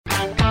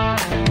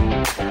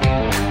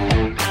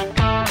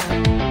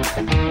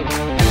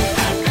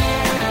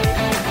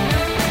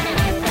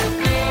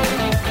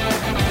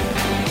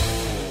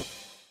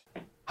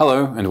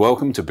Hello and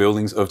welcome to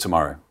Buildings of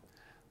Tomorrow.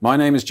 My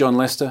name is John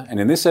Lester, and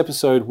in this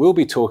episode we'll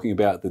be talking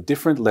about the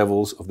different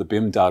levels of the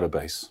BIM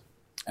database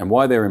and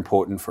why they're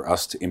important for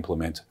us to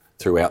implement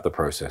throughout the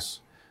process.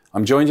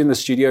 I'm joined in the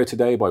studio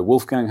today by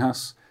Wolfgang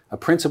Haas, a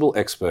principal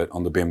expert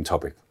on the BIM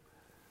topic.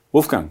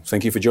 Wolfgang,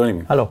 thank you for joining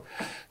me. Hello.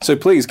 So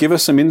please give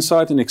us some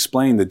insight and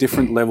explain the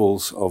different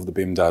levels of the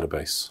BIM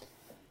database.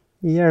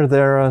 Yeah,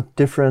 there are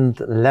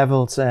different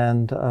levels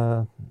and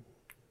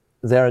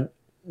there are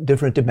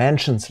different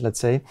dimensions, let's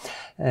say.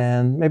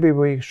 And maybe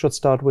we should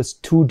start with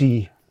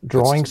 2D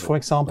drawings, for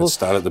example. Let's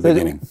start at the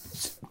beginning.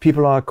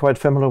 People are quite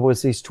familiar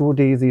with these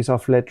 2D. These are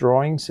flat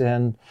drawings,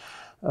 and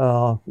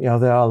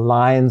there are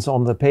lines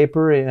on the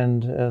paper,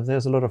 and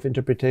there's a lot of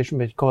interpretation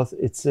because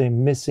it's a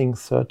missing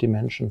third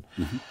dimension.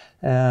 Mm-hmm.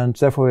 And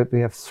therefore we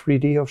have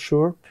 3D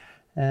offshore.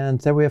 And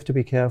there we have to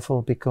be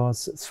careful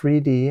because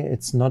 3D,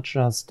 it's not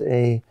just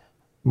a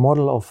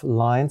model of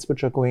lines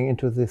which are going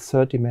into the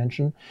third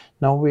dimension.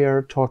 Now we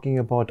are talking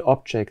about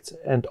objects,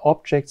 and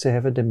objects, they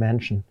have a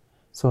dimension.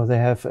 So they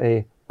have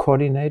a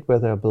coordinate where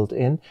they're built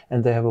in,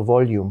 and they have a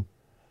volume.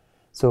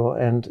 So,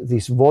 and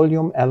this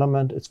volume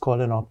element, it's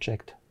called an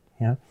object.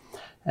 Yeah.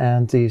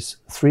 And this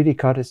 3D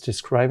cut is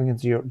describing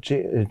the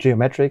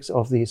geometrics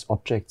of these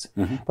objects.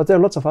 Mm-hmm. But there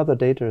are lots of other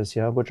data,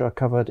 which are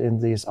covered in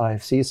this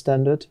IFC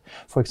standard.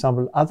 For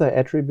example, other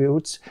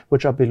attributes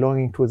which are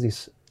belonging to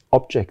this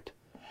object.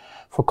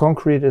 For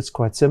concrete, it's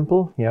quite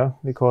simple,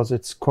 because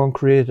it's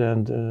concrete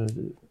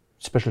and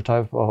special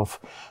type of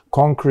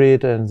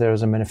concrete, and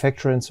there's a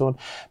manufacturer and so on.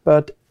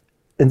 But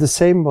in the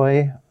same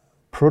way,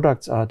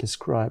 products are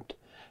described.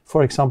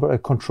 For example, a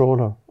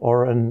controller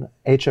or an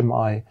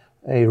HMI,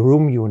 a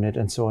room unit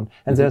and so on.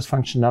 And there's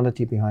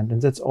functionality behind.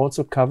 And that's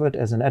also covered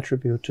as an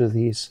attribute to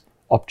these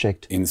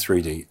object. In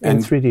 3D. In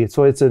 3D.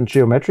 So it's a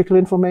geometrical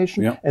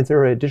information, and there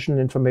are additional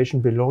information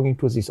belonging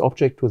to this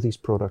object, to this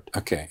product.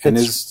 Okay. And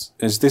is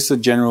this a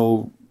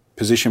general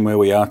position where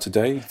we are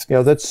today?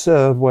 Yeah, that's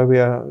where we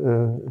are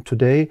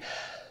today.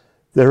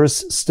 There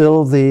is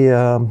still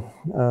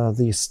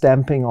the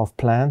stamping of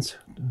plans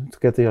to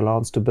get the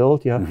allowance to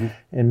build. Mm-hmm.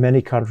 In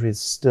many countries,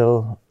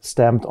 still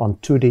stamped on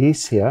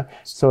 2Ds.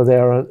 So they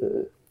are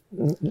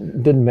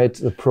didn't make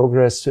the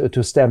progress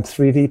to stamp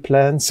 3D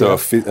plans. So a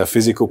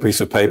physical piece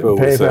of paper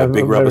with a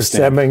big rubber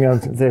stamp. Stamping,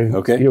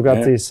 and you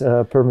got this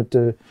permit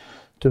to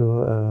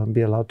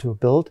be allowed to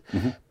build.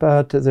 Mm-hmm.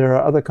 But there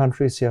are other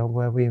countries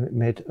where we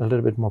made a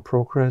little bit more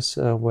progress,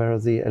 where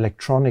the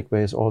electronic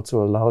way is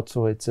also allowed.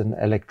 So it's an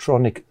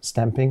electronic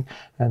stamping,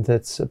 and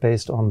that's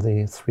based on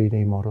the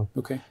 3D model.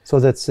 Okay. So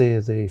that's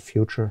the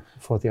future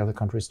for the other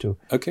countries too.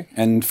 Okay.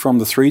 And from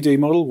the 3D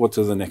model, what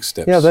are the next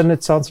steps? Yeah, then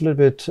it sounds a little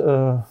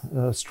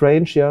bit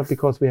strange,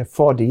 because we have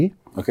 4D.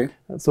 Okay.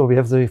 So we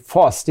have the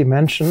fourth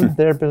dimension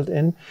there built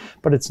in,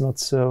 but it's not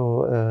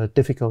so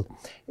difficult.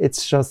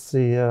 It's just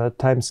the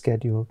time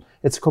schedule.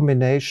 It's a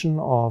combination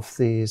of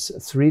these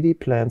 3D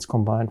plans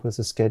combined with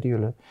a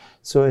scheduler.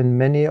 So in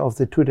many of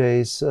the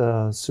today's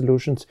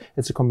solutions,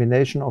 it's a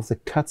combination of the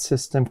CAD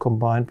system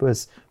combined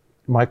with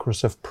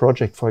Microsoft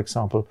Project, for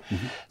example.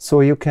 Mm-hmm. So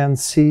you can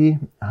see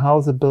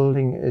how the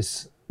building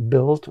is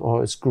built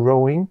or is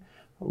growing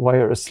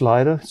via a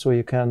slider. So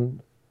you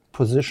can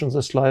position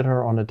the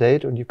slider on a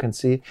date, and you can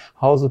see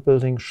how the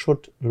building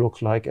should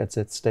look like at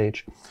that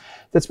stage.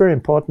 That's very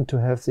important to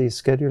have the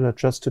scheduler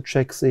just to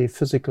check the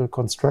physical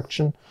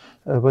construction,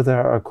 whether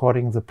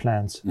according to the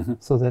plans. Mm-hmm.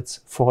 So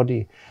that's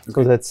 4D. Okay.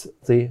 So that's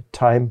the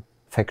time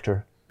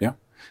factor. Yeah,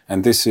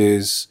 and this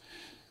is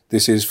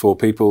for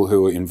people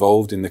who are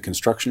involved in the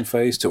construction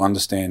phase to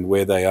understand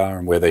where they are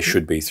and where they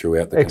should be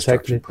throughout the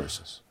construction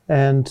process.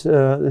 And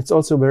it's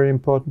also very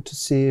important to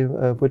see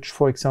which,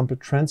 for example,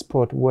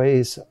 transport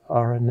ways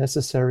are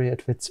necessary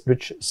at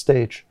which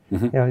stage.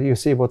 Mm-hmm. You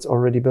see what's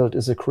already built.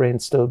 Is a crane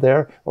still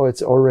there, or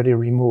it's already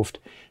removed?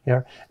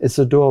 Is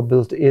the door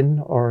built in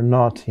or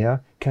not?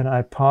 Can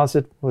I pass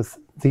it with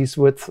this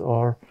width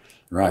or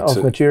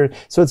of material?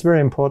 So it's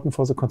very important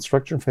for the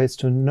construction phase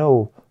to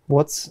know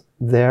what's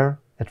there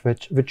at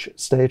which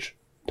stage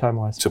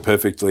time-wise. To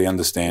perfectly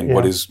understand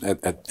what is,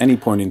 at any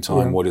point in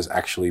time, what is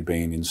actually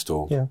being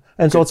installed. Yeah,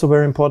 and it's also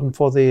very important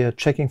for the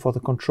checking, for the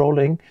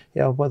controlling,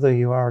 whether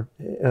you are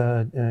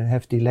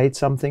have delayed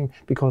something,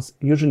 because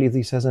usually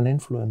this has an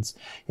influence.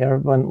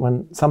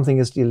 When something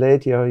is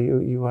delayed,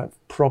 you have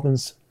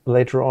problems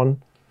later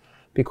on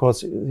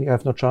because you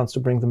have no chance to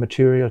bring the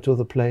material to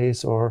the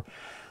place or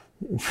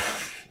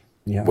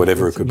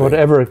whatever it could be.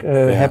 Whatever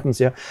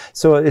happens,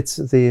 So it's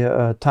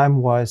the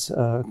time-wise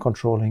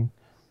controlling.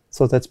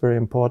 So that's very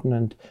important,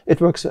 and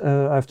it works,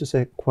 I have to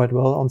say, quite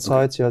well on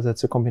sites.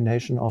 That's a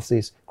combination of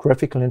this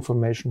graphical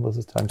information with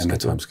the time scale.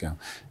 And the time scale.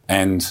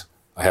 And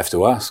I have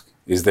to ask,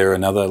 is there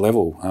another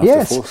level after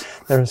Yes,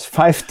 fourth? there is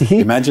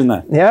 5D. Imagine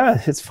that.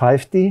 Yeah, it's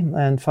 5D,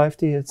 and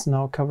 5D, it's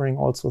now covering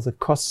also the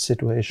cost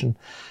situation.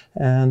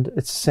 And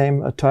it's the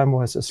same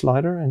time-wise a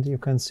slider, and you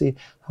can see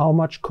how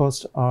much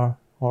costs are,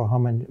 or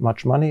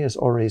much money is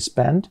already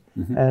spent,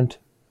 and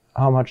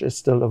how much is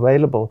still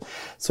available.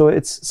 So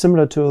it's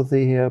similar to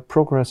the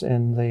progress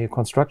in the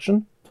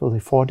construction, so the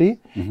 4D.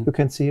 You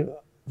can see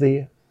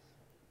the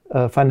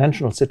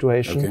financial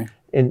situation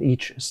in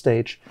each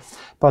stage.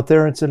 But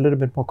there it's a little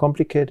bit more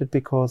complicated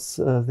because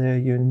there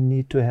you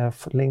need to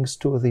have links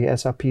to the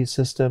SAP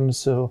systems,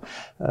 so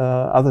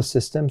other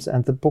systems,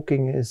 and the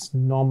booking is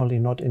normally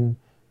not in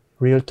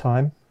real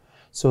time.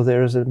 So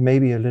there is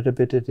maybe a little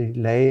bit of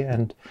delay,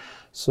 and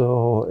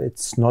so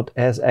it's not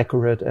as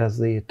accurate as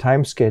the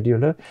time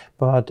scheduler.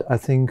 But I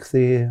think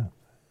the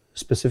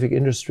specific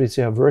industries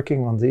are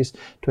working on these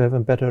to have a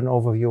better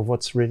overview of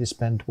what's really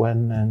spent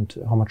when and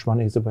how much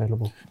money is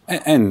available.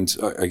 And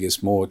I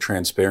guess more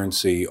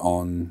transparency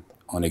on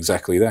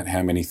exactly that,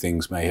 how many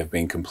things may have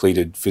been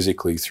completed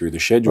physically through the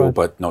schedule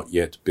but not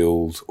yet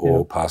billed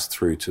or passed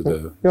through to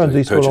the and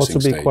these will also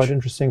stage. be quite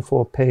interesting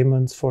for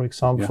payments, for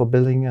example, for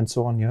billing and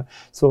so on.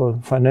 So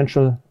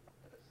financial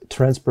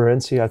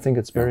transparency, I think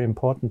it's very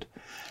important.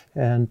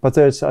 But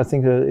I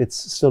think it's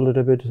still a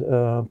little bit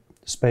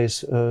space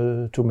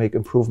to make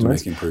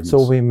improvements.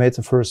 So we made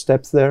the first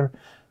steps there.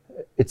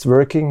 It's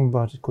working,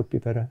 but it could be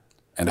better.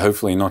 And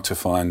hopefully not to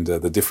find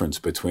the difference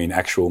between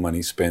actual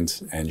money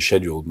spent and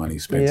scheduled money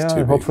spent.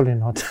 Yeah, hopefully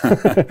not.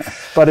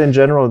 But in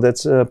general,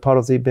 that's part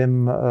of the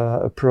BIM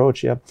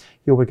approach. You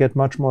will get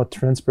much more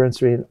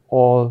transparency in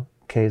all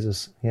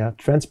cases.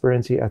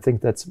 Transparency, I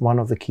think that's one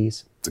of the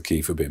keys. The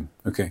key for BIM.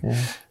 Okay.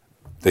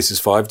 This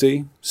is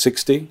 5D,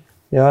 6D.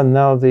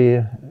 Now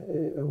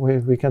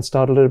we can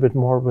start a little bit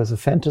more with a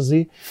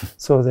fantasy.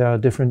 So there are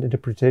different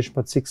interpretations,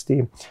 but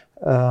 6D,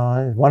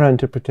 one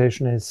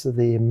interpretation is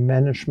the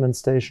management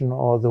station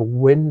or the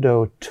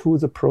window to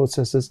the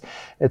processes.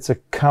 It's a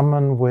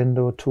common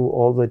window to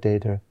all the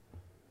data,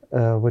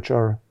 which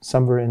are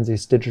somewhere in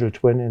this digital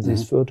twin, in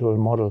this virtual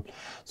model.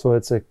 So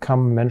it's a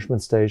common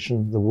management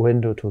station, the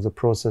window to the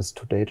process,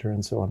 to data,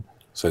 and so on.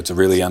 So it's a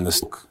really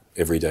understood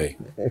every day.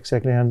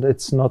 Exactly, and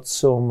it's not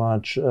so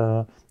much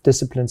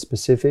discipline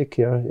specific.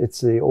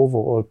 It's the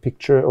overall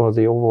picture or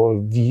the overall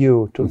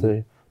view to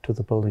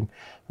the building,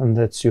 and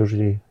that's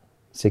usually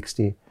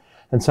 60.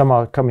 And some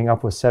are coming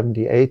up with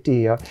 70,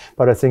 80.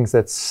 But I think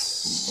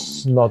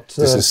that's not.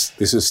 This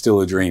is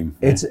still a dream.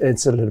 It's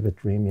a little bit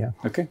dream.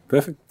 Okay,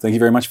 perfect. Thank you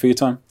very much for your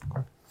time,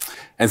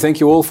 and thank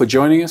you all for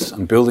joining us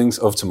on Buildings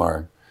of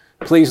Tomorrow.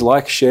 Please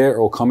like, share,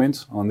 or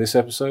comment on this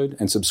episode,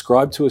 and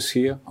subscribe to us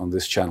here on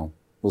this channel.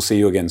 We'll see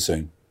you again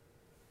soon.